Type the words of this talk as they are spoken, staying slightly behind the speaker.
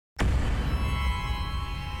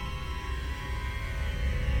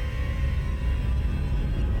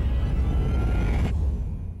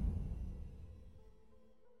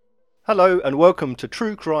Hello and welcome to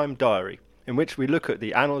True Crime Diary, in which we look at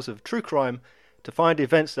the annals of true crime to find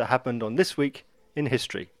events that happened on this week in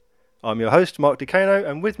history. I'm your host, Mark Decano,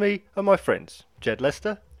 and with me are my friends, Jed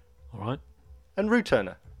Lester. All right. And Rue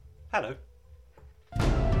Turner. Hello.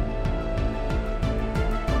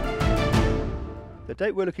 The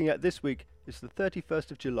date we're looking at this week is the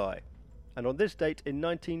 31st of July, and on this date in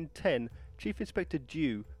 1910, Chief Inspector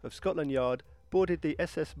Dew of Scotland Yard boarded the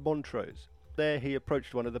SS Montrose. There he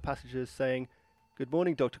approached one of the passengers saying, "Good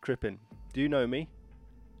morning, Dr. Crippen. Do you know me?"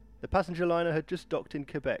 The passenger liner had just docked in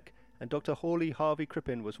Quebec, and Dr. Hawley Harvey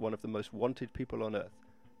Crippen was one of the most wanted people on earth.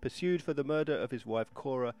 Pursued for the murder of his wife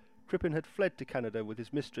Cora, Crippen had fled to Canada with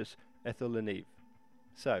his mistress, Ethel Leneve.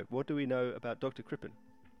 So, what do we know about Dr. Crippen?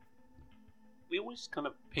 We always kind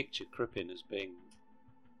of picture Crippen as being,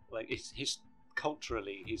 like,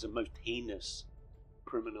 culturally, he's a most heinous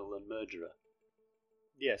criminal and murderer.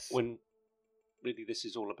 Yes. When really this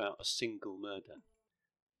is all about a single murder.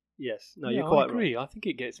 Yes. No, Yeah, you're quite I agree. right. I think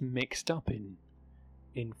it gets mixed up in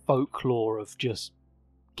folklore of just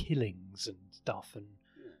killings and stuff,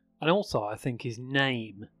 and also I think his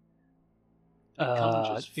name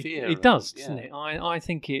conjures fear. It does, yeah. doesn't it? I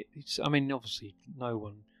think it's. I mean, obviously,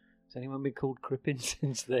 has anyone been called Crippen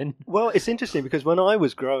since then? Well, it's interesting because when I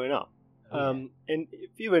was growing up, Yeah. and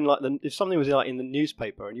if something was like in the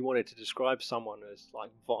newspaper and you wanted to describe someone as like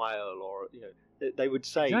vile or they would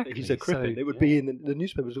say Exactly. he's a Crippen. So, it would be in the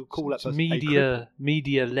newspapers would call that It's person a Crippen.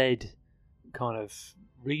 media-led kind of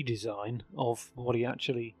redesign of what he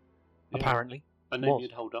actually apparently A name was.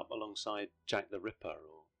 you'd hold up alongside Jack the Ripper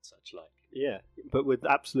or such like. Yeah, but with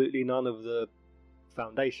absolutely none of the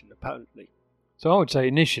foundation apparently. So I would say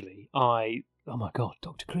initially, oh my God,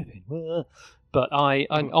 Dr. Crippen. But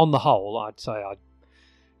on the whole, I'd say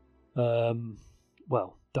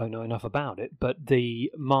don't know enough about it. But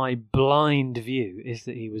my blind view is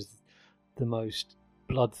that he was the most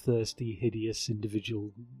bloodthirsty, hideous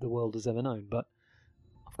individual the world has ever known. But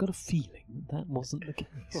I've got a feeling that wasn't the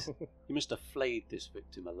case. He must have flayed this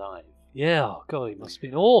victim alive. Yeah, oh God, he must have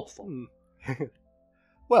been awful.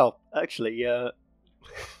 Well, actually,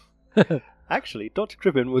 Dr.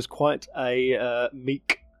 Crippen was quite a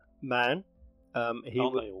meek man. He Aren't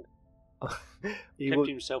they all? Kept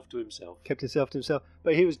himself to himself. Kept himself to himself,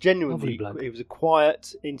 but he was genuinely. Lovely bloke. He was a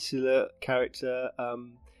quiet, insular character.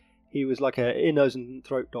 He was like a ear, nose, and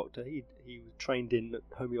throat doctor. He was trained in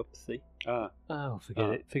homeopathy. Oh, forget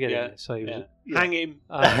it. So he was. Hang him.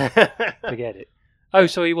 Forget it. Oh,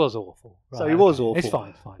 so he was awful. Right, So he was awful. It's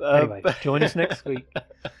fine. Anyway, join us next week.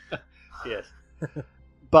 Yes,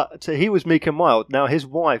 but he was meek and mild. Now his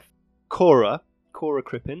wife, Cora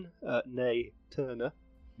Crippen, née Turner.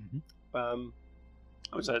 Mm-hmm.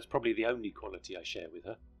 I would say that's probably the only quality I share with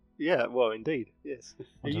her. Yeah, well, indeed, yes.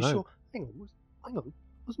 Are you sure? Hang on.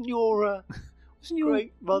 Wasn't your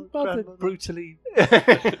great rather grandmother brutally?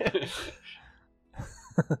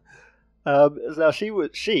 Now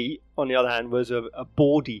she on the other hand was a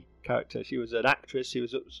bawdy character. She was an actress. She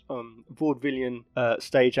was a vaudevillian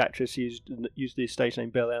stage actress. She used the stage name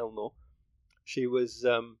Belle Eleanor. She was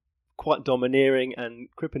quite domineering, and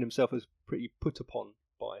Crippen himself was pretty put upon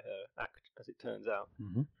by her act, as it turns out.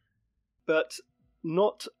 Mm-hmm. But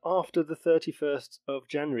not after the 31st of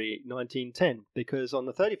January 1910, because on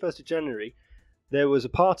the 31st of January there was a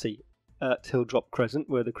party at Hilldrop Crescent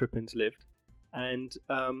where the Crippens lived, and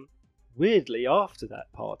weirdly after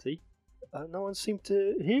that party no one seemed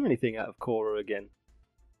to hear anything out of Cora again.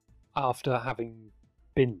 After having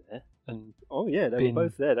been there, and Oh yeah, they were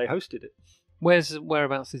both there. They hosted it.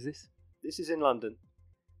 whereabouts is this? This is in London.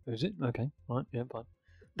 Is it? Okay, right, yeah, fine.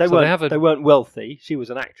 They So weren't. they They weren't wealthy. She was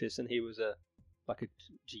an actress, and he was a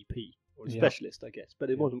GP or a Yeah. specialist, I guess. But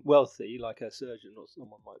it Yeah. wasn't wealthy like a surgeon or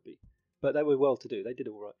someone might be. But they were well to do. They did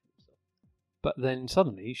all right for themselves. But then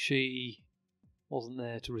suddenly she wasn't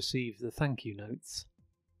there to receive the thank you notes.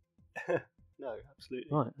 No, absolutely.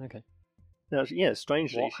 Right, okay. Now,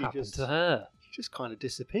 strangely, What she happened just to her? kind of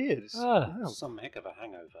disappeared. It's Ah. Some heck of a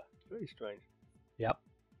hangover. very strange. Yep.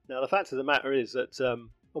 Now, the fact of the matter is that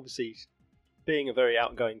obviously, being a very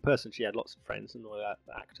outgoing person, she had lots of friends and all that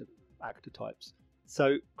actor types.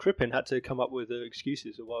 So Crippen had to come up with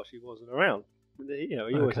excuses of why she wasn't around. He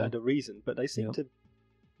always Okay. had a reason, but they Yeah.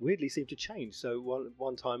 weirdly seem to change. So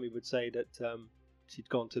one time he would say that she'd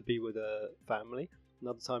gone to be with a family.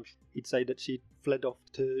 Another time he'd say that she'd fled off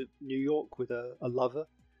to New York with a lover.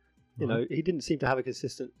 You know, he didn't seem to have a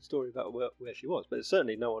consistent story about where she was, but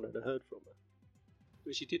certainly no one had heard from her.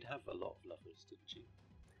 But she did have a lot of lovers, didn't she?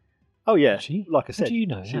 Oh yeah, She? like I How said, do you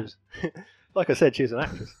know she that? was. Like I said, she was an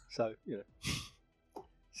actress, so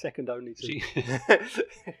second only to. She-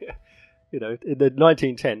 in the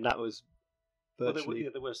 1910, that was Well, virtually...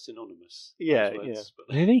 they were synonymous. Yeah, those words,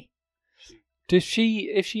 but- Really? If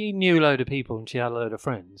she knew a load of people and she had a load of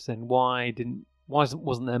friends, then why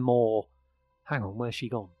wasn't there more? Hang on, where's she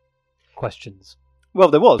gone? Questions. Well,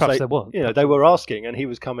 there was. Perhaps there was. They were asking, and he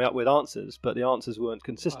was coming up with answers, but the answers weren't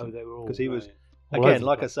consistent. They were all because he was, all over again, the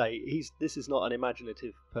like I place. say, this is not an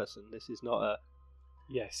imaginative person. This is not a...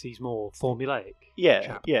 Yes, he's more formulaic. Yeah,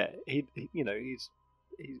 chap. yeah. He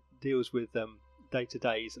deals with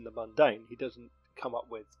day-to-days and the mundane. He doesn't come up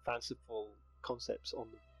with fanciful concepts on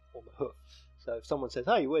the hoof. So if someone says,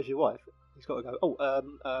 "Hey, where's your wife?" he's got to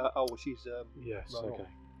go, she's Yes, right okay. on."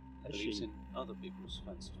 Believes in other people's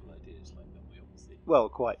fanciful ideas like that we all think. Well,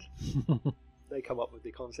 quite. They come up with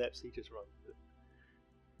the concepts. He just runs with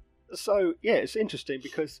it. So yeah, it's interesting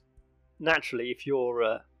because naturally, if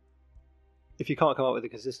you can't come up with a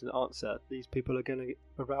consistent answer, these people are going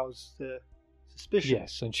to arouse their suspicion.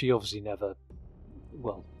 Yes, and she obviously never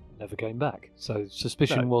came back. So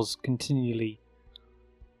suspicion was continually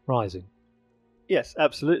rising. Yes,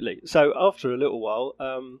 absolutely. So after a little while,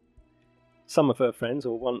 some of her friends,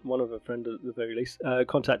 or one of her friends at the very least,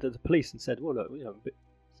 contacted the police and said, "Well, look, I'm a bit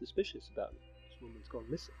suspicious about this woman's gone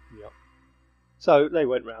missing." Yeah. So they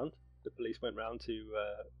went round. The police went round to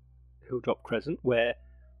Hilldrop Crescent, where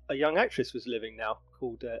a young actress was living now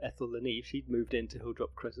called Ethel Leneve. She'd moved into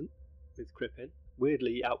Hilldrop Crescent with Crippen,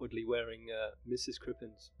 weirdly outwardly wearing Mrs.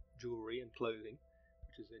 Crippen's jewellery and clothing,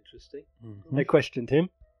 which is interesting. Mm-hmm. They questioned him,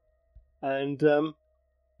 and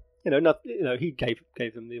he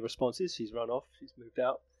gave them the responses. She's run off. She's moved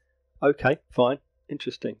out. Okay, fine,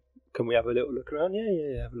 interesting. Can we have a little look around?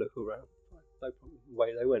 Yeah. Have a look around. Fine, no problem.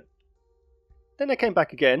 Away they went. Then they came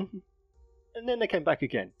back again, and then they came back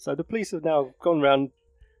again. So the police have now gone round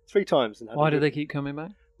 3 times. And Why do they keep coming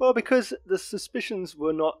back? Well, because the suspicions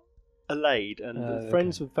were not allayed, and the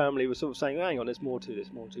friends and family were sort of saying, "Hang on, there's more to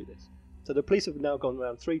this, more to this." So the police have now gone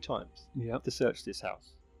round 3 times to search this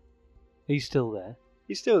house. He's still there.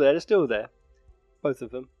 He's still there. They're still there, both of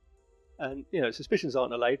them, and suspicions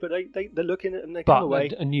aren't allayed, but they're looking and they come away.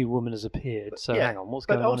 A new woman has appeared. So yeah, hang on, what's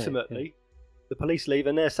going but on here? ultimately, the police leave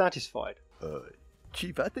and they're satisfied.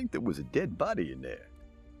 Chief, I think there was a dead body in there.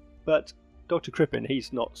 But Dr. Crippen,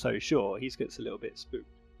 he's not so sure. He gets a little bit spooked.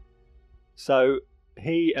 So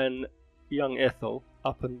he and young Ethel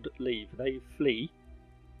up and leave. They flee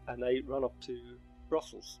and they run off to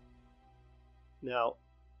Brussels. Now,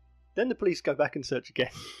 then the police go back and search again.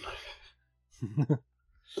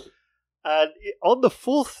 And on the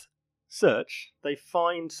 4th search, they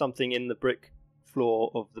find something in the brick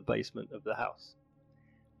floor of the basement of the house.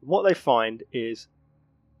 What they find is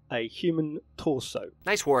a human torso.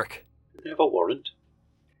 Nice work. Do you have a warrant?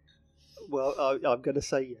 Well, I'm going to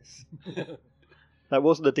say yes. That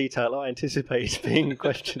wasn't a detail I anticipated being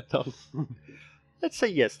questioned on. Let's say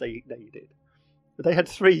yes, they did. But they had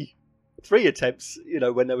three attempts,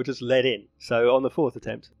 when they were just let in. So on the 4th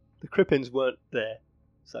attempt, the Crippens weren't there,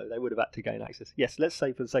 so they would have had to gain access. Yes, let's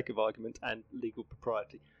say for the sake of argument and legal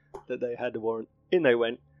propriety that they had a warrant. In they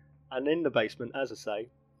went, and in the basement, as I say,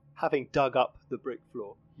 having dug up the brick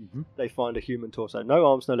floor, they find a human torso. No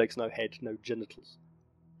arms, no legs, no head, no genitals.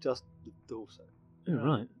 Just the torso. Oh,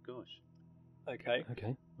 right. Gosh. Okay.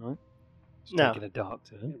 Okay. Right. It's Now- taking a dark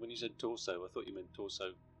turn. Yeah, when you said torso, I thought you meant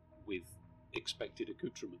torso with expected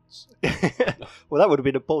accoutrements. Well, that would have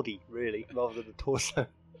been a body, really, rather than a torso.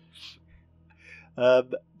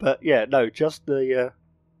 But yeah, no, just the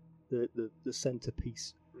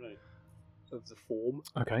centerpiece Right. of the form.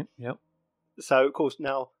 Okay. Yep. So, of course,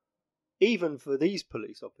 now, even for these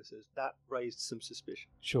police officers, that raised some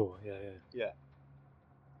suspicion. Sure. Yeah. Yeah.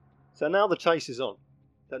 So now the chase is on.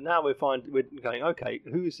 So now we're going, okay,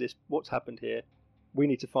 who is this? What's happened here? We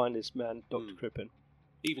need to find this man, Dr. Crippen.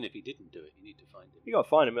 Even if he didn't do it, you need to find him. You got to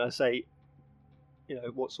find him. And I say,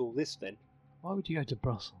 what's all this then? Why would you go to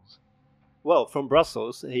Brussels? Well, from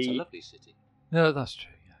Brussels, It's a he lovely city. No, that's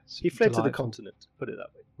true. Yeah, it's fled to the delightful. continent. Put it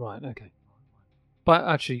that way. Right. Okay. But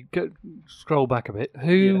actually, scroll back a bit.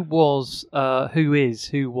 Who was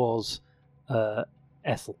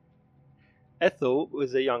Ethel? Ethel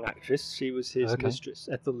was a young actress. She was his Okay. mistress.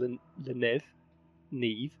 Ethel Leneve.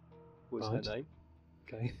 Neve was Right. her name.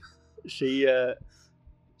 Okay. She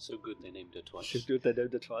So good they named her twice. she did they know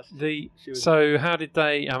the twice. She was- So how did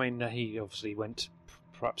they? I mean, he obviously went.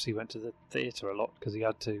 Perhaps he went to the theatre a lot because he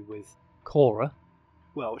had to with Cora.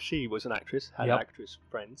 Well, she was an actress, had Yep. actress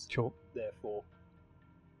friends. Sure. Therefore,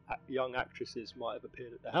 young actresses might have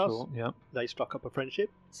appeared at the house. Sure. Yeah. They struck up a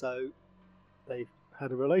friendship, so they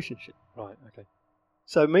had a relationship. Right. Okay.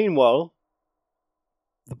 So meanwhile,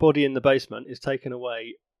 the body in the basement is taken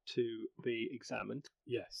away to be examined.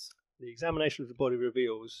 Yes. the examination of the body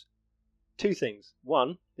reveals two things.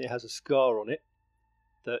 One, it has a scar on it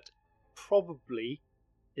that probably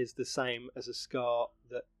is the same as a scar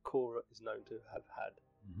that Cora is known to have had.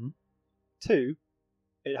 Mm-hmm. Two,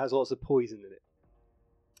 it has lots of poison in it.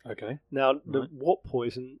 Okay. Now, Right. what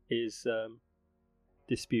poison is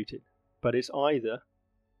disputed, but it's either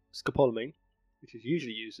scopolamine, which is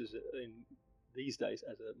usually used in these days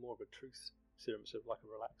as a more of a truth serum, sort of like a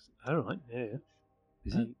relaxant. All right. Yeah. Yeah.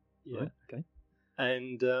 Is it? And, yeah. Right. Okay.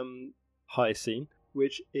 And hyoscine,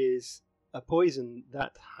 which is a poison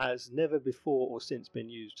that has never before or since been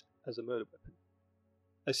used as a murder weapon.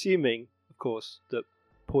 Assuming, of course, that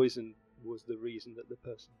poison was the reason that the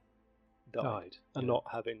person died, and yeah. not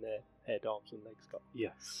having their head, arms, and legs cut.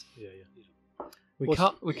 Yes. Yeah. Yeah. We What's-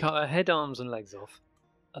 cut our head, arms, and legs off,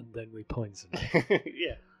 and then we poison them.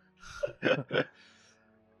 Yeah.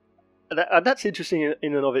 And that's interesting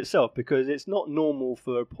in and of itself, because it's not normal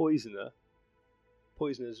for a poisoners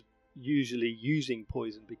usually using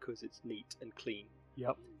poison because it's neat and clean,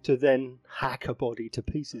 Yep. to then hack a body to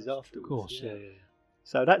pieces afterwards. Of course. Yeah. Yeah.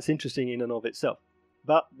 So that's interesting in and of itself.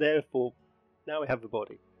 But therefore, now we have the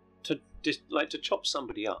body. To chop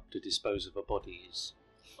somebody up to dispose of a body is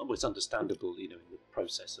almost understandable, in the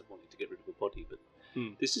process of wanting to get rid of a body. But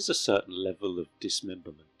this is a certain level of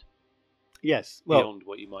dismemberment Yes. Well, beyond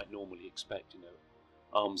what you might normally expect.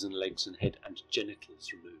 Arms and legs and head and genitals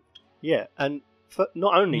removed. yeah. And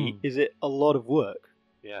not only is it a lot of work,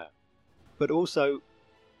 Yeah, but also,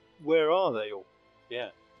 where are they all? yeah.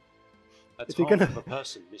 That's If you're half gonna- of a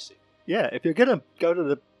person missing. Yeah, if you're going to go to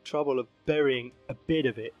the trouble of burying a bit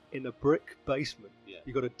of it in a brick basement, Yeah.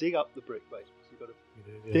 you've got to dig up the brick basement. You've got to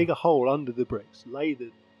Yeah. dig a hole under the bricks, lay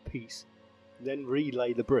the piece, then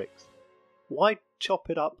relay the bricks. Why chop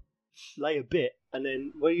it up, lay a bit, and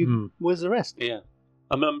then where's the rest? Yeah.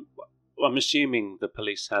 I'm assuming the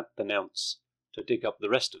police had the nounce to dig up the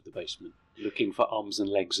rest of the basement, looking for arms and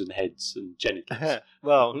legs and heads and genitals.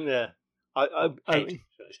 Well, yeah. I Head.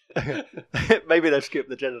 maybe they've skipped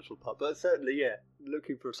the genital part, but certainly, yeah,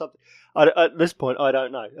 looking for something. At this point, I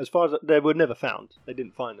don't know. As far as they were never found, they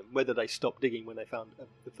didn't find them. Whether they stopped digging when they found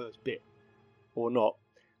the first bit or not,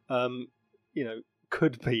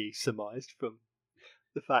 could be surmised from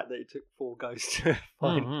the fact that it took 4 goes to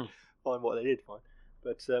find what they did find.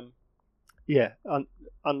 But yeah,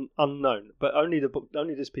 unknown. But only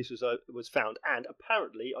this piece was found and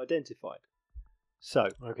apparently identified. So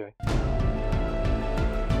Okay.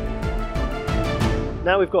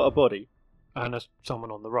 now we've got a body And there's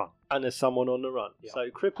someone on the run. and there's someone on the run. Yeah. So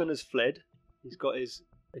Crippen has fled. He's got his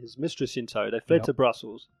mistress in tow. They fled Yep. to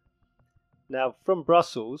Brussels. Now from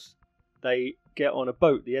Brussels, they get on a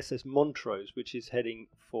boat, the SS Montrose, which is heading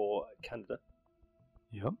for Canada.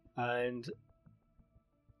 Yep. And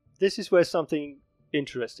this is where something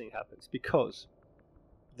interesting happens, because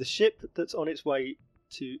the ship that's on its way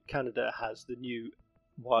to Canada has the new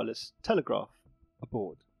wireless telegraph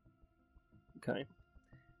aboard. Okay,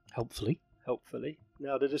 Helpfully. helpfully.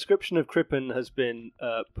 Now, the description of Crippen has been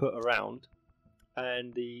put around,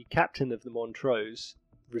 and the captain of the Montrose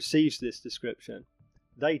receives this description.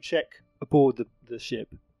 They check aboard the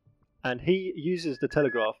ship, and he uses the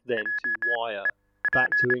telegraph then to wire back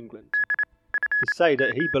to England to say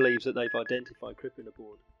that he believes that they've identified Crippen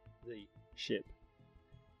aboard the ship.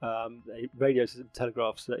 They radios and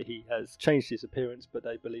telegraphs that he has changed his appearance, but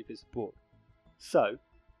they believe he's aboard. So,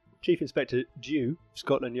 Chief Inspector Dew,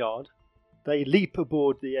 Scotland Yard, they leap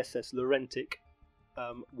aboard the SS Laurentic,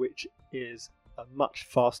 which is a much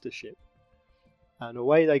faster ship, and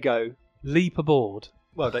away they go. Leap aboard.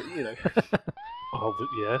 Well, Oh, but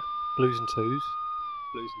yeah. Blues and twos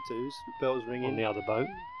blues and twos, bells ringing, on the other boat.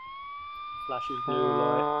 flashing blue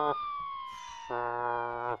light.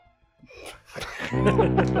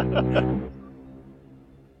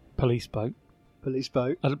 Police boat. Police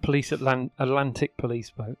boat. Atlantic police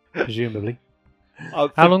boat, presumably.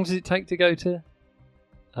 Oh, How long does it take to go to...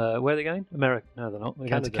 where are they going? America. No, they're not. They're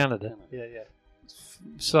going to Canada. Yeah, yeah.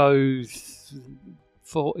 So,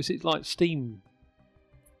 is it like steam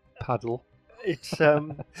paddle? It's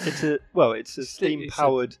a steam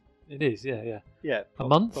powered. It is, yeah. Yeah, A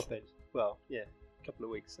month? Top end. Well, yeah, a couple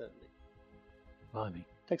of weeks certainly. Blimey.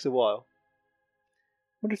 Takes a while.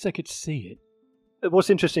 Wonder if they could see it. What's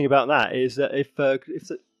interesting about that is that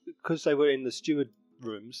because they were in the steward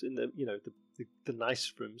rooms, in the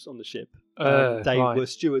nice rooms on the ship, they right. were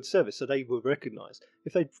steward service, so they were recognised.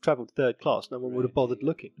 If they travelled third class, no one would have bothered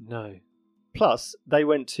looking. No. Plus, they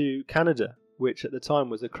went to Canada, which at the time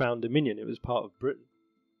was a Crown Dominion. It was part of Britain.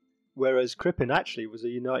 Whereas Crippen actually was a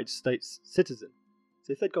United States citizen.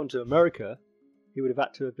 So if they'd gone to America, he would have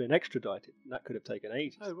had to have been extradited, and that could have taken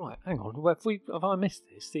ages. Oh, right. Hang on. Well, have I missed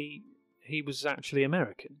this? He was actually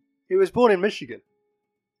American. He was born in Michigan.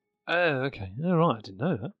 Oh, okay. All right. I didn't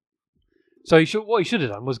know that. So what he should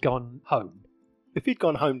have done was gone home. If he'd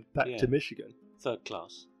gone home back Yeah. to Michigan, Third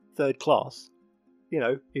class. third class,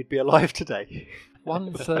 he'd be alive today.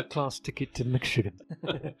 One third-class ticket to Michigan.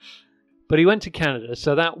 But he went to Canada,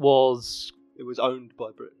 so that was It was owned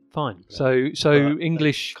by Britain. fine. Yeah. So But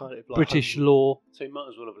English, that's kind of like British home. law. So he might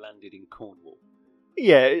as well have landed in Cornwall.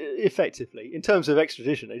 Yeah, effectively. In terms of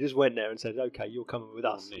extradition, they just went there and said, okay, you're coming with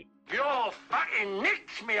us. Nick. You fucking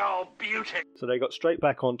nicked me, old beauty! So they got straight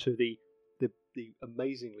back onto the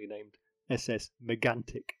amazingly named SS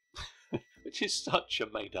Megantic. Which is such a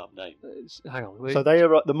made-up name. Hang on. So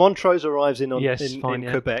the Montrose arrives in Fine,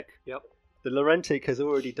 yeah. Quebec. Yep. The Laurentic has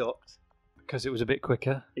already docked. Because it was a bit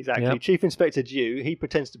quicker. Exactly. Yep. Chief Inspector Dew, he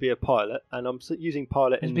pretends to be a pilot, and I'm using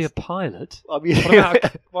pilot To in... be a pilot? I'm What using,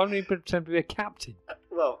 about why don't he pretend to be a captain?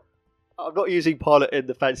 well, I'm not using pilot in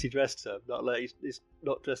the fancy dress term. Not like he's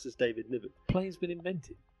not dressed as David Niven. Plane's been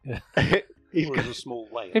invented. He's Or got as a small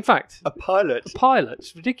whale. In fact, a pilot. a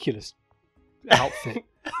pilot's ridiculous outfit.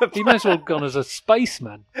 He might as well have gone as a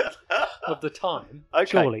spaceman of the time, Okay.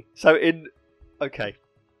 surely. So in I'm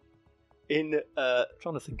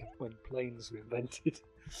trying to think of when planes were invented.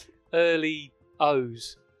 Early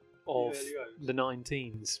O's of Early O's. the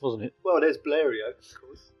 19s, wasn't it? well, there's Blériot, of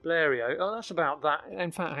course. Blériot. Oh, that's about that.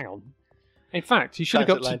 In fact, hang on. In fact, you should have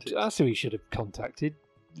got to. Transatlantic. That's who he should have contacted.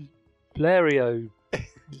 Blériot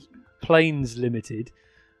Planes Limited.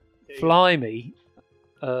 Fly me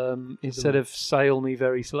instead of sail me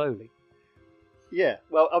very slowly. Yeah.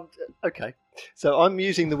 Well, okay. So I'm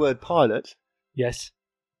using the word pilot Yes,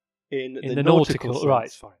 in the nautical sense.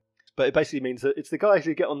 right. Fine. But it basically means that it's the guys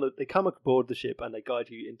who get on they come aboard the ship and they guide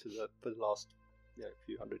you into for the last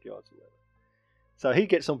few hundred yards or whatever. So he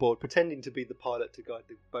gets on board pretending to be the pilot to guide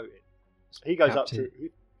the boat in. So he goes Captain.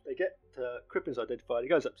 they get Crippen's identified. He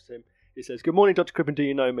goes up to him. He says, "Good morning, Dr. Crippen. Do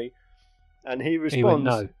you know me?" And he responds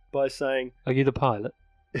no. by saying, Are you the pilot?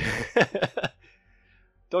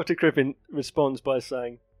 Dr. Crippen responds by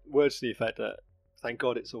saying words to the effect that, "Thank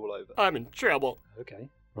God it's all over." I'm in trouble. Okay,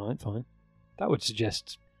 right, fine. That would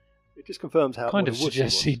suggest, It just confirms how kind what of a wuss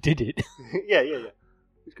suggests he he did it. was. Yeah.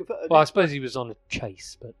 It's Well, I suppose he was on a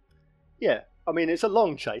chase, but yeah. I mean, it's a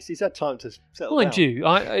long chase. He's had time to settle mind down. you,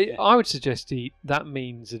 I would suggest that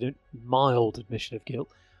means a mild admission of guilt,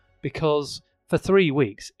 because for 3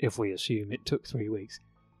 weeks, if we assume it took 3 weeks,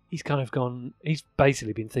 he's kind of gone. He's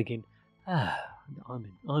basically been thinking, I'm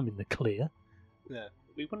in the clear. Yeah.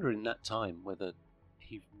 We wonder in that time whether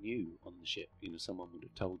he knew on the ship, someone would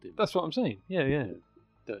have told him That's what I'm saying. Yeah.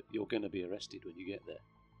 that you're going to be arrested when you get there.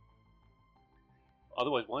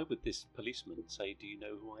 Otherwise, why would this policeman say, "Do you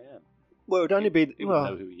know who I am"? Well, it would only be. He Well,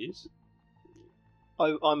 wouldn't know who he is.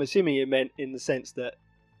 I'm assuming it meant in the sense that,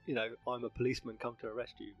 I'm a policeman come to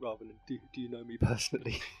arrest you, rather than do you know me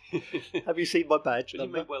personally? Have you seen my badge But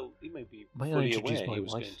number? he may be May I fully introduce aware my he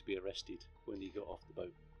was wife? going to be arrested when he got off the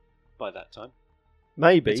boat by that time.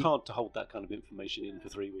 Maybe. It's hard to hold that kind of information in for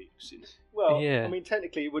 3 weeks. Well, Yeah. I mean,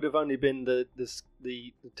 technically, it would have only been the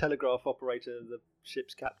telegraph operator, the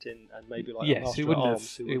ship's captain, and maybe like a Yes, master it at wouldn't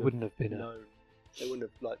arms have. who It would wouldn't have been known. They wouldn't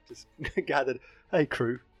have just gathered. Hey,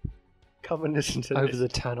 crew, come and listen to over this. the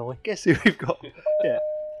tannoy. Guess who we've got? Yeah.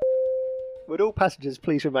 Would all passengers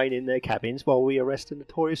please remain in their cabins while we arrest a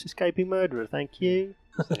notorious escaping murderer? Thank you.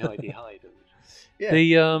 Say hide. Yeah.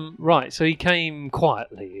 The right. So he came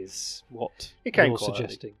quietly, is what He came you're quietly.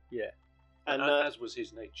 suggesting. Yeah. And And as was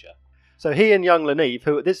his nature. so he and young Leneve,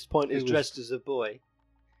 who at this point is Who was- dressed as a boy,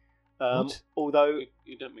 What? although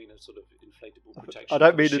You don't mean a sort of inflatable protection? I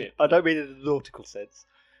don't for the mean ship. I don't mean in a nautical sense,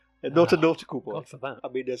 not a nautical boy. God for that. I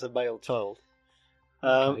mean as a male child.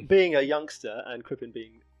 Okay. Being a youngster and Crippen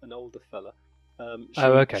being an older fella, she,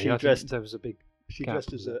 Oh, okay. she I think dressed there was a big. she gap,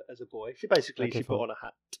 dressed was as a boy. She basically Okay, she put fine. on a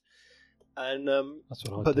hat, and That's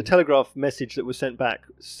what I. but the telegraph message that was sent back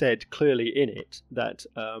said clearly in it that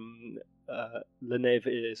Leneve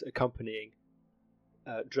is accompanying,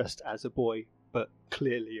 dressed as a boy, but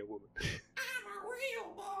clearly a woman. I'm a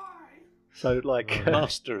real boy. So like Right.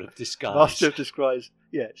 Master of disguise. Master of Disguise.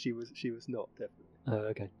 Yeah, she was not definitely. Oh,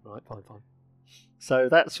 okay. Right. Fine. So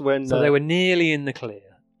that's when So they were nearly in the clear.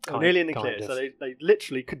 they were nearly in the kind clear. of. So they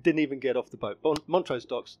literally didn't even get off the boat. Montrose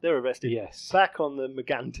docks. They're arrested. Yes. Back on the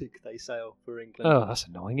Megantic, they sail for England Oh, that's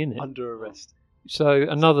annoying, isn't it? under arrest. So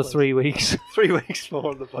another close. 3 weeks. 3 weeks more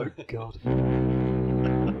on the boat. God.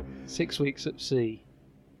 6 weeks at sea.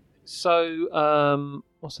 So,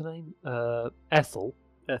 what's her name? Ethel.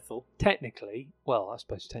 Ethel. Technically, well, I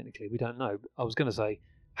suppose technically we don't know. But I was going to say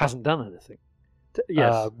hasn't done anything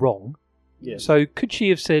Yes. wrong. Yes. So could she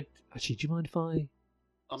have said, actually, do you mind if I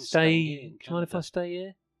I'm stay? staying Do here in you mind if I Canada. stay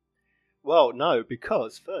here? Well, no,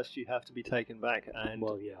 because first you have to be taken back and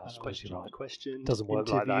Well, yeah, I suppose you're right. questioned, It doesn't work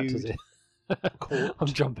like that, does interviewed, it? caught, I'm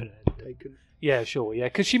jumping ahead. taken. Yeah, sure. Yeah,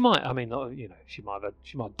 because she might. I mean, she might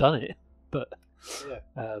have done it, but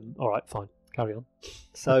Yeah. all right, fine. Carry on.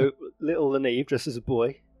 So little Leneve, dressed as a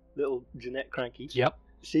boy, little Jeanette Cranky, Yep.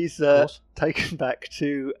 she's Of course. taken back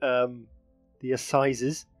to the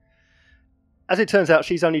assizes. As it turns out,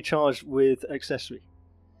 she's only charged with accessory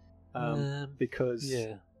because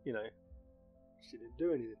Yeah. she didn't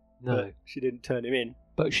do anything. No. But she didn't turn him in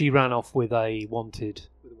But she ran off with a wanted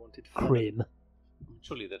with a wanted felon. crim.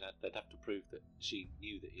 Surely they'd have to prove that she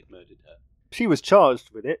knew that he'd murdered her. She was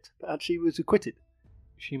charged with it, and she was acquitted.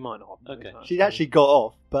 She might not. have Okay. known that. She actually got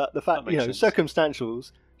off, but the fact, That makes sense.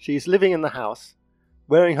 circumstantials, she's living in the house,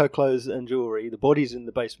 wearing her clothes and jewellery, the body's in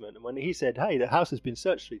the basement, and when he said, hey, the house has been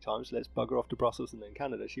searched 3 times, let's bugger off to Brussels and then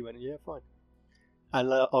Canada, she went, yeah, fine.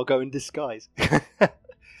 And I'll go in disguise.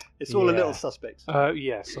 It's all a Yeah. little suspect.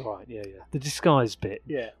 Yes, all right, yeah. The disguise bit.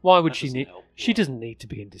 Yeah. Why would That she doesn't need? help, She yeah. doesn't need to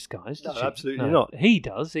be in disguise. No, does she? absolutely not. He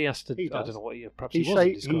does. He has to. He I does. don't know what. Perhaps He, he was in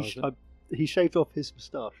shaved, disguise. then. he shaved off his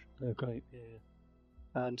moustache Oh, great. Yeah.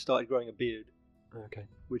 and started growing a beard, Okay.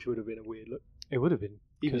 which would have been a weird look. It would have been.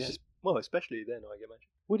 Even 'cause- well, especially then, I imagine.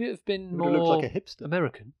 Would it have been He would more have looked like a hipster.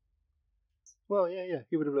 American? Well, yeah.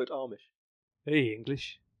 He would have looked Amish. Hey,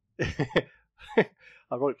 English.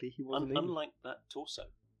 Ironically, he wasn't. English. Unlike that torso.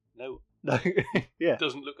 No, No, yeah.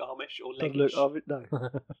 doesn't look Amish or Doesn't Leggish.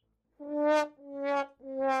 look no.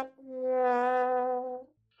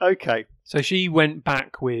 Okay. So she went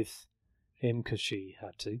back with him because she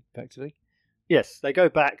had to, effectively. Yes, they go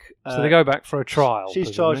back. So they go back for a trial. She's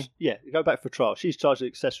presumably. charged. Yeah, they go back for trial. She's charged with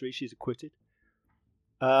accessory. She's acquitted.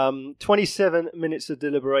 27 minutes of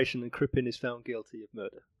deliberation, and Crippen is found guilty of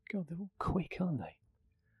murder. God, they're all quick, aren't they?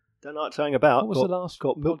 Don't like saying about. What was the last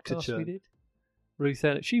got milk to podcast churn. we did? Ruth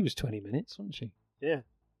Ellis. She was 20 minutes, wasn't she? Yeah,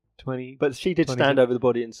 20. but she did 20 stand over the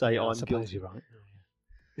body and say, yeah, I "I'm suppose guilty." you're right.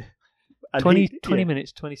 And 20 yeah.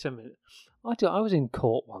 minutes, 27 minutes. I was in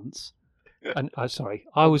court once. And sorry,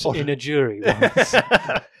 I was in a jury once.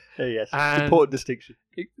 Yes, And- important distinction.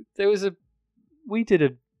 There was we did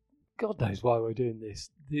a, God knows why we're doing this.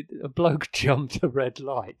 A bloke jumped a red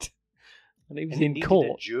light. And he was And he in needed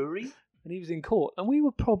court. A jury? And he was in court. And we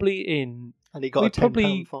were probably in. And he got we a £10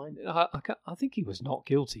 probably, fine. I think he was not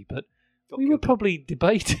guilty, but Got we were guilty. probably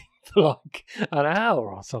debating for like an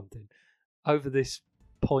hour or something over this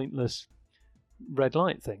pointless red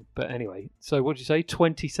light thing. But anyway, so what did you say?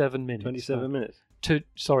 27 minutes. 27 minutes.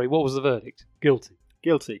 Sorry, what was the verdict? Guilty.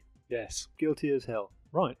 Guilty. Yes. Guilty as hell.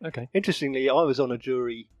 Right. Okay. Interestingly, I was on a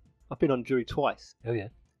jury. I've been on jury twice. Oh yeah.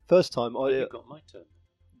 First time, You got my turn.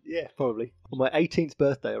 yeah, probably. On my 18th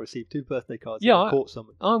birthday, I received 2 birthday cards. Yeah, and a court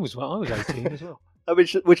summons. I was 18 as well.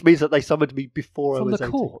 Which means that they summoned me before I From was the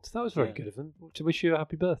 18. court. That was very Yeah. good of them to wish you a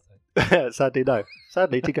happy birthday. Sadly, no.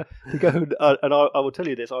 Sadly, to go, and I will tell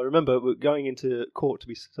you this. I remember going into court to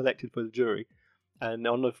be selected for the jury, and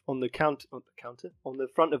on the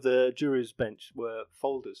front of the jury's bench were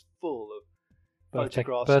folders full of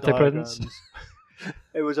photographs, birthday diagrams. presents.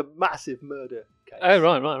 It was a massive murder case. Oh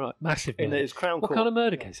right. Massive. In murder. its Crown What Court. kind of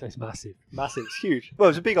murder case? It's massive. Massive, it's huge. Well,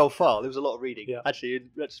 it was a big old file. There was a lot of reading. Yeah. Actually, in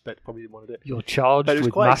retrospect, probably didn't want to do it. You're charged But it was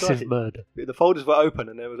with quite massive exciting. murder. The folders were open,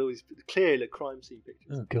 and there was all these clearly crime scene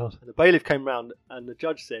pictures. Oh god. And the bailiff came round, and the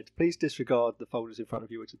judge said, "Please disregard the folders in front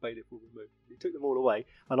of you, which the bailiff will remove." He took them all away,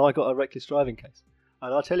 and I got a reckless driving case.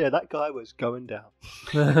 And I tell you, that guy was going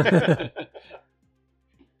down.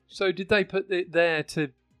 So did they put it there to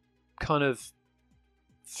kind of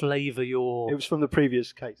flavour your? It was from the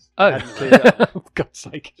previous case. Oh, I hadn't cleared it up. for God's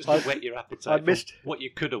sake! Just to whet your appetite. I for missed- what you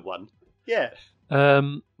could have won. Yeah,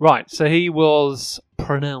 Right. So he was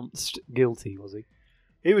pronounced guilty, was he?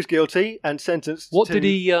 he was guilty and sentenced. What to did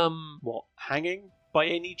he? What? Hanging by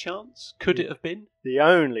any chance? Could it have been? The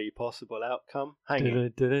only possible outcome: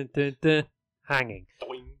 hanging. Hanging.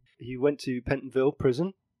 Doing. He went to Pentonville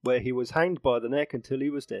prison, where he was hanged by the neck until he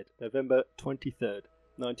was dead, November 23rd,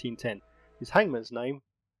 1910. His hangman's name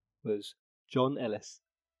was John Ellis.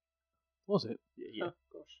 Was it? Yeah. Oh,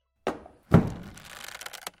 gosh.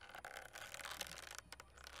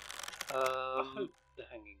 I Um, hope the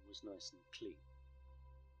hanging was nice and clean.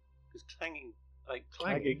 Because clanging, like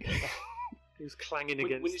Hanging. He was clanging when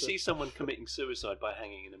against. you see someone committing suicide by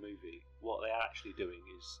hanging in a movie, what they're actually doing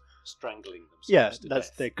is strangling themselves Yeah, to that's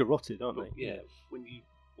death. they're garroted, aren't But, they? yeah,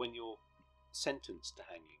 when you're sentenced to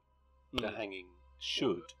hanging, Mm. the hanging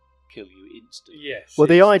should kill you instantly. Yes. Well,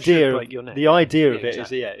 the it idea, should break your neck. the idea Yeah, of it is,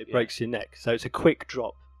 exactly. it Yeah. breaks your neck, so it's a quick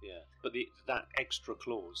drop. Yeah. But that extra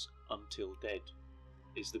clause, until dead,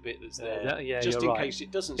 is the bit that's Yeah, there. that- yeah, just you're in right. case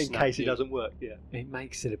it doesn't In snap case you, it doesn't work, yeah. It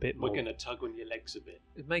makes it a bit more. we're going to tug on your legs a bit.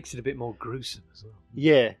 It makes it a bit more gruesome as well.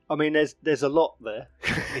 Yeah, I mean, there's a lot there.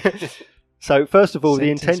 So, first of all, the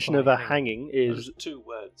Sentence intention of by a hanging. hanging Those is two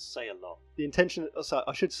words say a lot. the intention. So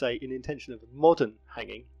I should say, in the intention of modern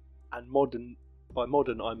hanging, and modern by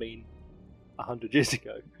modern I mean 100 years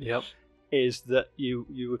ago, Yep. is that you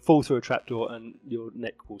would fall through a trapdoor and your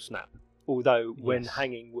neck will snap. Although when Yes.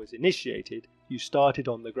 hanging was initiated, you started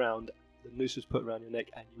on the ground, the noose was put around your neck,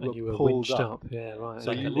 and And you were were pulled winched up. up. Yeah, right. So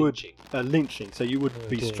Like okay. a you would lynching. lynching. So you would Oh,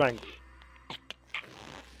 be dear. strangled.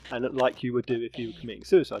 And like you would do if you were committing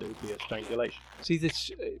suicide, it would be a strangulation. See,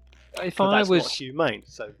 this. If But I that's was. not humane.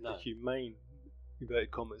 So No. the humane,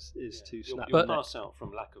 inverted commas, is Yeah. to You'll, snap you'll your neck. pass out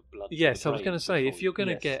from lack of blood. to Yes, the I was brain going to say, if before you're going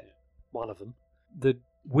to Yes. get one of them, the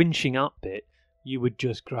winching up bit, you would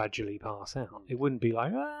just gradually pass out. It wouldn't be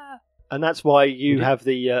like, ah. And that's why you Would it? have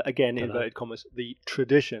the, again, Dunno. inverted commas, the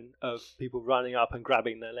tradition of people running up and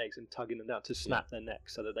grabbing their legs and tugging them down to snap their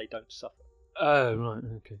necks so that they don't suffer Oh, right,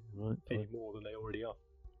 okay, right. any Fine. more than they already are.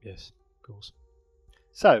 Yes, of course.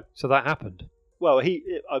 So, So that happened. well,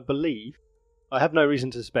 I believe, I have no reason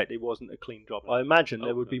to suspect it wasn't a clean drop. I imagine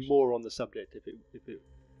there would be gosh. more on the subject if it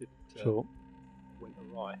Sure. went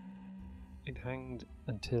awry. It hanged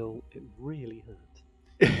until it really hurt.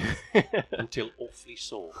 until awfully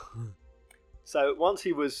sore. So once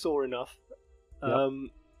he was sore enough,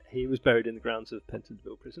 he was buried in the grounds of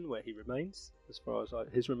Pentonville Prison, where he remains, as far as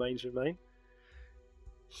his remains remain.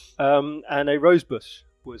 And a rose bush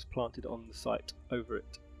was planted on the site over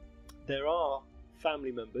it. There are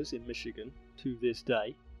family members in Michigan to this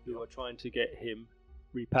day who are trying to get him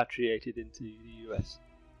repatriated into the US.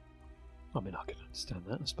 I mean, I can understand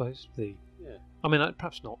that, I suppose. Yeah. I mean,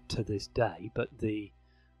 perhaps not to this day, but the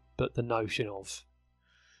notion of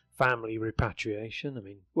family repatriation. I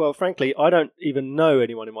mean, Well, frankly, I don't even know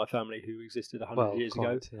anyone in my family who existed 100 Well, years quite,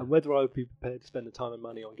 ago, yeah. and whether I would be prepared to spend the time and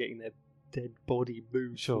money on getting their dead body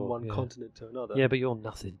moved Sure, from one yeah. continent to another. yeah, but you're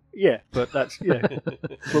nothing. Yeah, but that's yeah.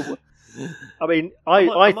 But, I mean, I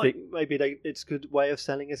I might- think maybe it's a good way of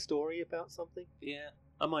selling a story about something. Yeah,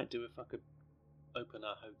 I might do if I could open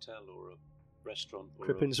a hotel or a restaurant. Or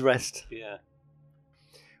Crippen's Rest. Yeah.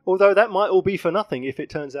 Although that might all be for nothing if it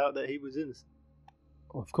turns out that he was innocent.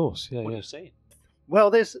 Of course, yeah, What are yeah. you saying?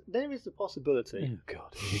 Well, there is the possibility. Oh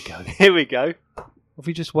God, here we go. Here we go. Have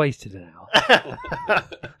we just wasted an hour?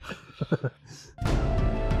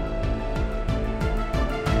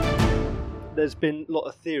 There's been a lot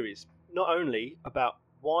of theories, not only about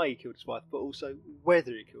why he killed his wife, but also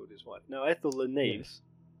whether he killed his wife. Now, Ethel Neves,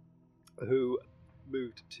 who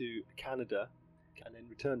moved to Canada and then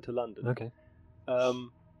returned to London, Okay,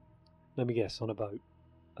 um, let me guess. On a boat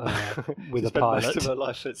with a spent most pilot. of her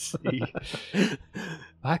life at sea.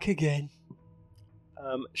 Back again.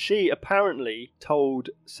 She apparently told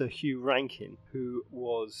Sir Hugh Rankin, who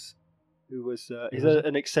was he's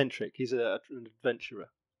an eccentric. He's an adventurer.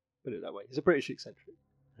 Put it that way. He's a British eccentric.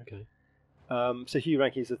 Okay. So Hugh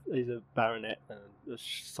Rankin he's a baronet and a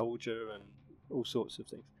soldier and all sorts of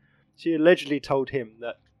things. She allegedly told him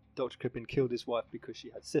that Dr. Crippen killed his wife because she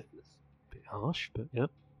had syphilis. Bit harsh, but yeah.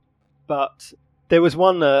 But there was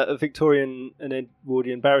one a Victorian and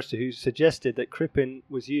Edwardian barrister who suggested that Crippen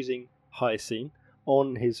was using hyoscine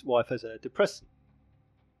on his wife as a depressant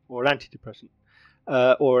or an antidepressant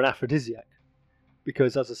or an aphrodisiac.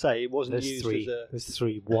 Because, as I say, it wasn't used There's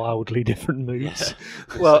three wildly different moods.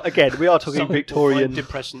 Well, again, we are talking Some people Victorian. find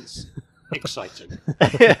depressants exciting.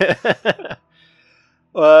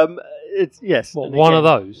 It's yes. What, and one of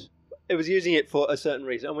again, those? It was using it for a certain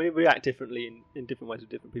reason. I mean, it react differently in different ways with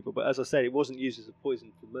different people. But as I said, it wasn't used as a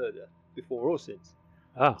poison for murder before or since.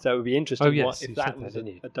 Ah, So it would be interesting yes, if you that said that, was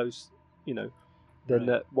didn't you? a dose, then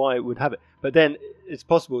Right. why it would have it. But then it's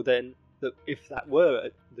possible then that if that were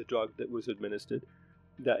the drug that was administered,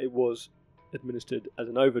 that it was administered as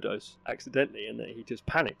an overdose accidentally, and that he just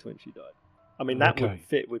panicked when she died. I mean, that Okay. would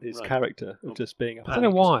fit with his Right. character of Well, just being a I don't know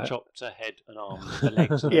panic. why. Chopped her head and arms, the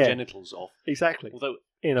legs and Yeah. the genitals off. Exactly. Although,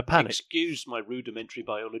 In a panic. excuse my rudimentary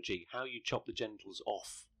biology, how you chop the genitals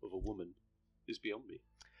off of a woman is beyond me.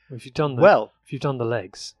 if you've done the Well, if you've done the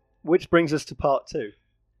legs, which brings us to part 2,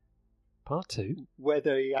 part 2.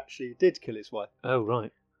 whether he actually did kill his wife. Oh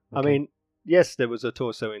right. I Okay. mean, yes, there was a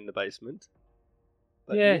torso in the basement.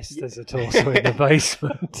 But yes, there's a torso in the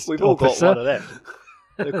basement. We've all got officer. one of them.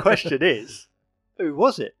 The question is, who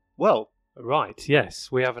was it? Well, Right. Yes,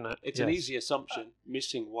 we haven't. It's yes. an easy assumption.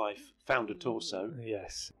 Missing wife found a torso.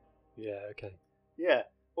 Yes. Yeah. Okay. yeah.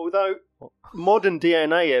 Although modern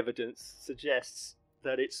DNA evidence suggests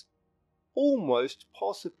that it's almost,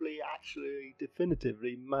 possibly, actually,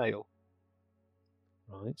 definitively male.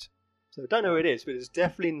 Right. So I don't know who it is, but it's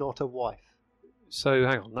definitely not a wife. So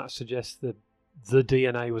hang on, that suggests that the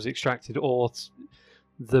DNA was extracted, or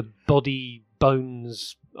the body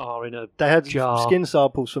bones are in a They had jar. skin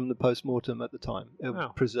samples from the post-mortem at the time, Oh.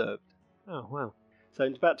 preserved. Oh wow. So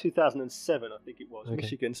in about 2007, I think it was, Okay.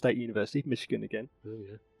 Michigan State University, Michigan again, Oh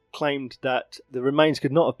yeah. claimed that the remains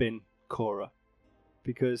could not have been Cora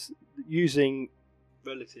because using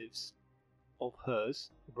relatives of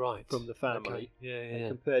hers Right. from the family Okay. Yeah, yeah, and yeah.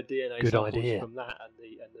 compared DNA Good samples idea. from that and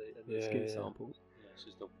the Yeah, skin yeah. samples. Yeah, this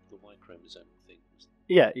is the Y chromosome thing.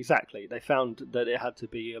 Yeah, exactly. They found that it had to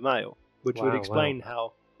be a male, which would Wow, explain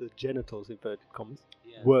how the genitals, inverted commas,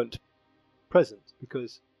 Yeah. weren't present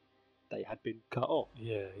because they had been cut off.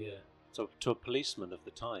 Yeah, yeah. Yeah. So to a policeman of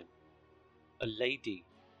the time, a lady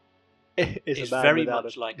It's is a man very without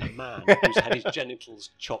much a... like a man who's had his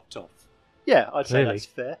genitals chopped off. Yeah, I'd say Clearly. that's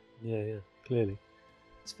fair. Yeah, yeah. Clearly.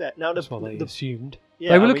 It's fair. Now, That's what they the assumed.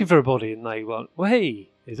 yeah, They were I looking mean, for a body, and they went, "Well, hey,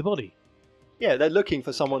 here's a body." Yeah, they're looking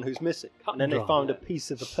for someone who's missing, Cut and then and they dry. found a Yeah.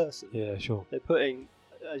 piece of a person. Yeah, sure. They're putting,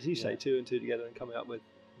 as you say, Yeah. 2 and 2 together and coming up with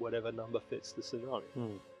whatever number fits the scenario.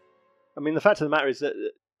 Hmm. I mean, the fact of the matter is that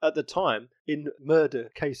at the time, in murder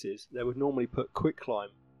cases, they would normally put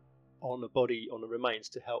quicklime on a body, on the remains,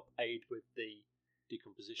 to help aid with the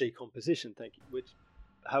decomposition. Thank you. Which,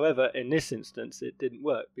 however, in this instance, it didn't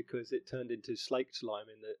work because it turned into slaked lime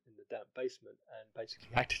in the damp basement and basically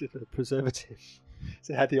acted as a preservative.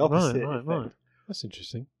 So it had the opposite Right. effect, That's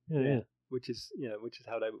interesting. Yeah, Yeah. yeah. which is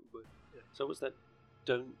how they would. So was that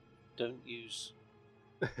don't use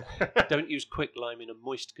don't use quicklime in a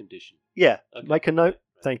moist condition? Yeah, Okay. make a note.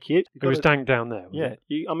 Right. Thank you. It was dank down there. wasn't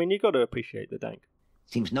Yeah, it? I mean, you got to appreciate the dank.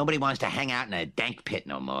 Seems nobody wants to hang out in a dank pit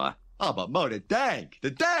no more. Oh, but Mo, the dank!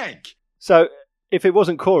 The dank! So, if it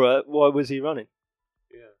wasn't Cora, why was he running?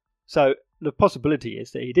 Yeah. So, the possibility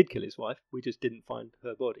is that he did kill his wife. We just didn't find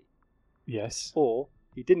her body. Yes. Or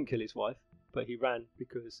he didn't kill his wife, but he ran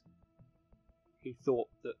because he thought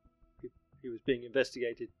that he was being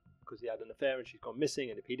investigated because he had an affair and she'd gone missing,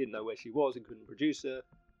 and if he didn't know where she was and couldn't produce her,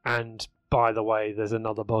 And by the way, there's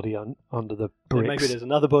another body under the then bricks. maybe there's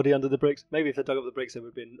another body under the bricks. Maybe if they dug up the bricks, there would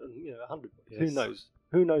have been 100 bodies. Who Yes. knows?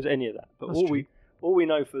 Who knows any of that? But That's all true. we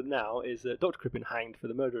know for now is that Dr. Crippen hanged for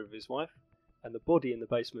the murder of his wife, and the body in the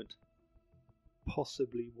basement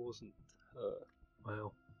possibly wasn't her.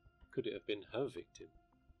 Wow. Could it have been her victim?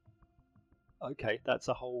 Okay, that's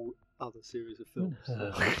a whole other series of films.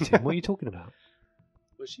 Victim, what are you talking about?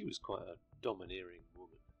 Well, she was quite a domineering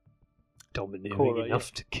woman. Domineering Cora,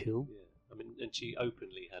 enough to kill. Yeah. I mean, and she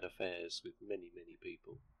openly had affairs with many, many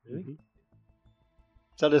people. Mhm.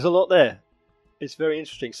 So there's a lot there. It's very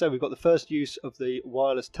interesting. So we've got the first use of the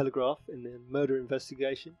wireless telegraph in the murder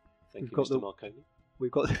investigation. Thank We've you, got Mr. the- Marconi.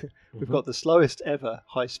 We've got we've Mhm. got the slowest ever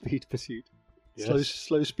high-speed pursuit. Yes.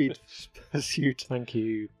 Slow speed pursuit. Thank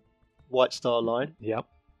you. White Star Line. Yep.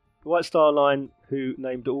 The White Star Line, who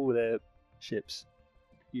named all their ships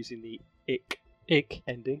using the "ick" Ick.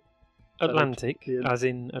 ending. Atlantic, Yeah. as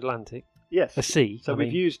in Atlantic. Yes. A sea. So I we've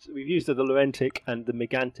mean, used the Laurentic and the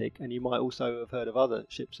Megantic, and you might also have heard of other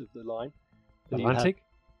ships of the line. And you have Atlantic.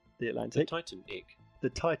 the The Atlantic, Titan Ick. the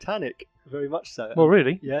Titanic, very much so. Well,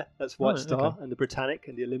 really? Yeah, that's White Right, Star okay. and the Britannic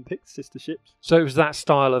and the Olympic sister ships. So it was that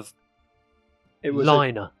style of It was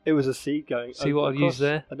liner, it was a sea going. See what I've across used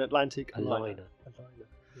there? An Atlantic A liner. liner. A liner.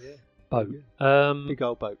 Yeah. boat. Big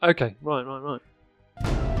old boat. Okay, right.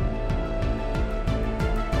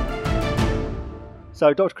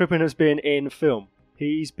 So Dr. Crippen has been in film.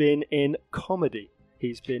 He's been in comedy.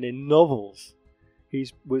 He's been in novels. He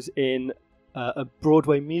was in a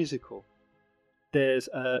Broadway musical. There's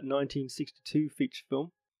a 1962 feature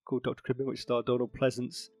film called Dr. Crippen, which starred Donald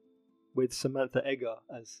Pleasance with Samantha Eggar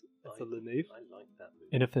as Ethel Leneuve. I like that movie.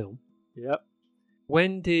 In a film. Yep.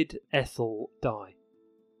 When did Ethel die?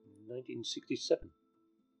 1967.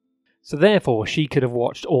 So therefore, she could have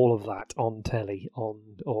watched all of that on telly, or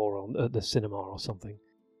at the cinema or something.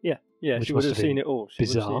 Yeah, Which she would must have have seen been it all. She would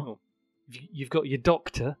have seen bizarre. it all. You've got your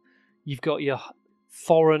doctor, you've got your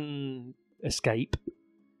foreign escape,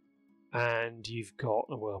 and you've got,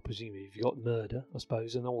 well, presumably you've got murder, I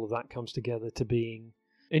suppose, and all of that comes together to being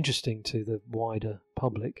interesting to the wider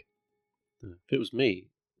public. If it was me,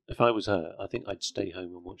 if I was her, I think I'd stay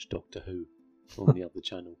home and watch Doctor Who on the other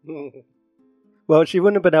channel. Well, she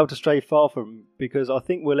wouldn't have been able to stray far from, because I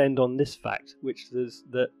think we'll end on this fact, which is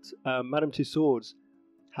that Madame Tussauds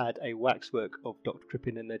had a waxwork of Dr.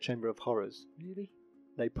 Crippen in their Chamber of Horrors. Really?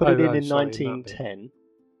 They put Oh, it in right, in sorry, in that bit. 1910,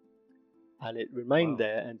 and it remained Wow.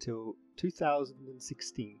 there until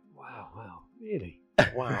 2016. Wow. Oh, wow. Really?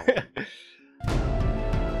 Wow.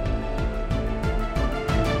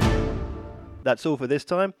 That's all for this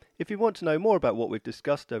time. If you want to know more about what we've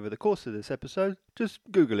discussed over the course of this episode, just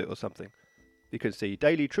Google it or something. You can see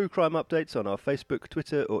daily true crime updates on our Facebook,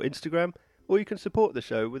 Twitter or Instagram, or you can support the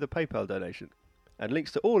show with a PayPal donation. And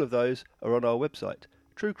links to all of those are on our website,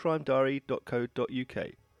 truecrimediary.co.uk.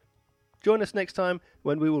 Join us next time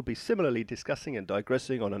when we will be similarly discussing and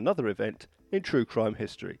digressing on another event in true crime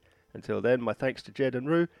history. Until then, my thanks to Jed and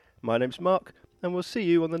Rue. My name's Mark, and we'll see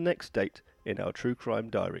you on the next date in our True Crime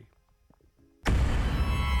Diary.